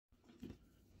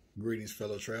Greetings,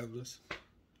 fellow travelers.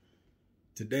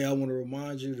 Today I want to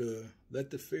remind you to let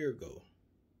the fear go.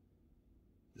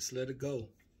 Just let it go.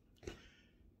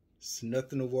 It's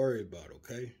nothing to worry about,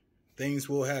 okay? Things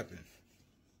will happen.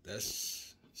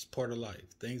 It's part of life.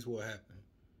 Things will happen.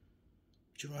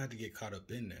 But you don't have to get caught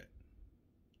up in that.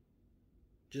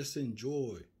 Just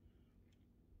enjoy.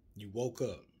 You woke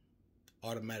up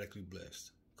automatically blessed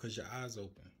because your eyes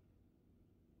open.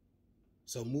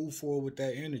 So move forward with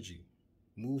that energy.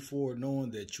 Move forward knowing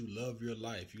that you love your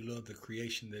life. You love the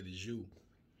creation that is you.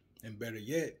 And better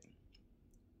yet,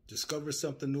 discover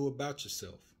something new about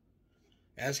yourself.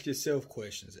 Ask yourself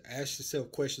questions. Ask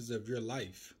yourself questions of your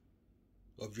life,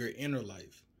 of your inner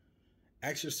life.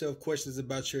 Ask yourself questions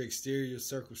about your exterior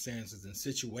circumstances and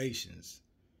situations.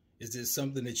 Is this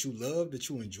something that you love, that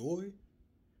you enjoy?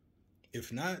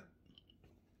 If not,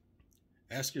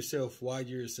 ask yourself why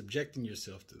you're subjecting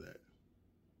yourself to that.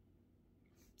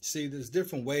 See, there's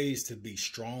different ways to be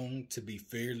strong, to be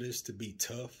fearless, to be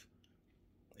tough.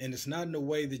 And it's not in the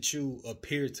way that you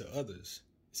appear to others.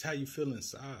 It's how you feel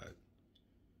inside.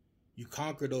 You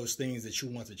conquer those things that you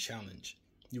want to challenge.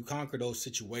 You conquer those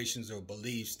situations or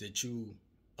beliefs that you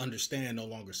understand no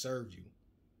longer serve you.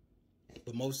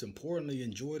 But most importantly,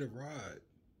 enjoy the ride.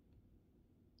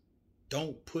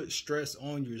 Don't put stress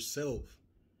on yourself.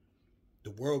 The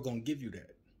world gonna give you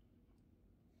that.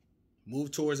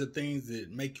 Move towards the things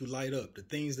that make you light up, the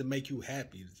things that make you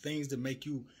happy, the things that make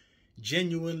you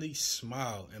genuinely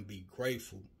smile and be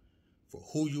grateful for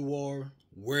who you are,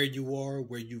 where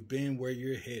you've been, where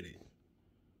you're headed.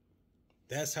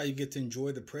 That's how you get to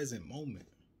enjoy the present moment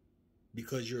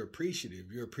because you're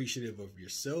appreciative. You're appreciative of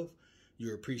yourself.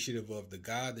 You're appreciative of the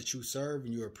God that you serve,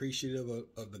 and you're appreciative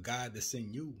of the God that's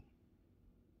in you.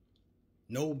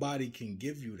 Nobody can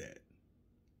give you that.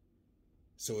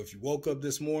 So if you woke up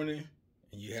this morning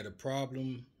and you had a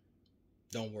problem,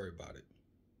 don't worry about it.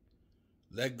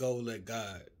 Let go, let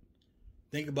God.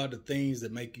 Think about the things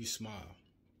that make you smile.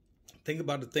 Think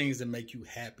about the things that make you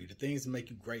happy, the things that make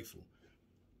you grateful.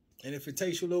 And if it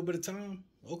takes you a little bit of time,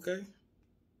 okay.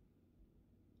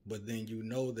 But then you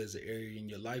know there's an area in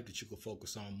your life that you can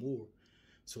focus on more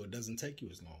so it doesn't take you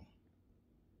as long.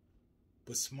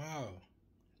 But smile.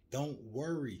 Don't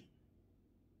worry.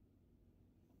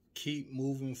 Keep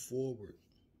moving forward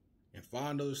and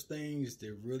find those things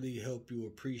that really help you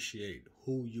appreciate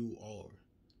who you are.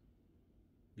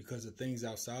 Because the things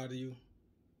outside of you,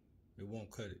 it won't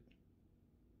cut it.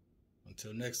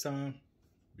 Until next time,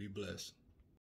 be blessed.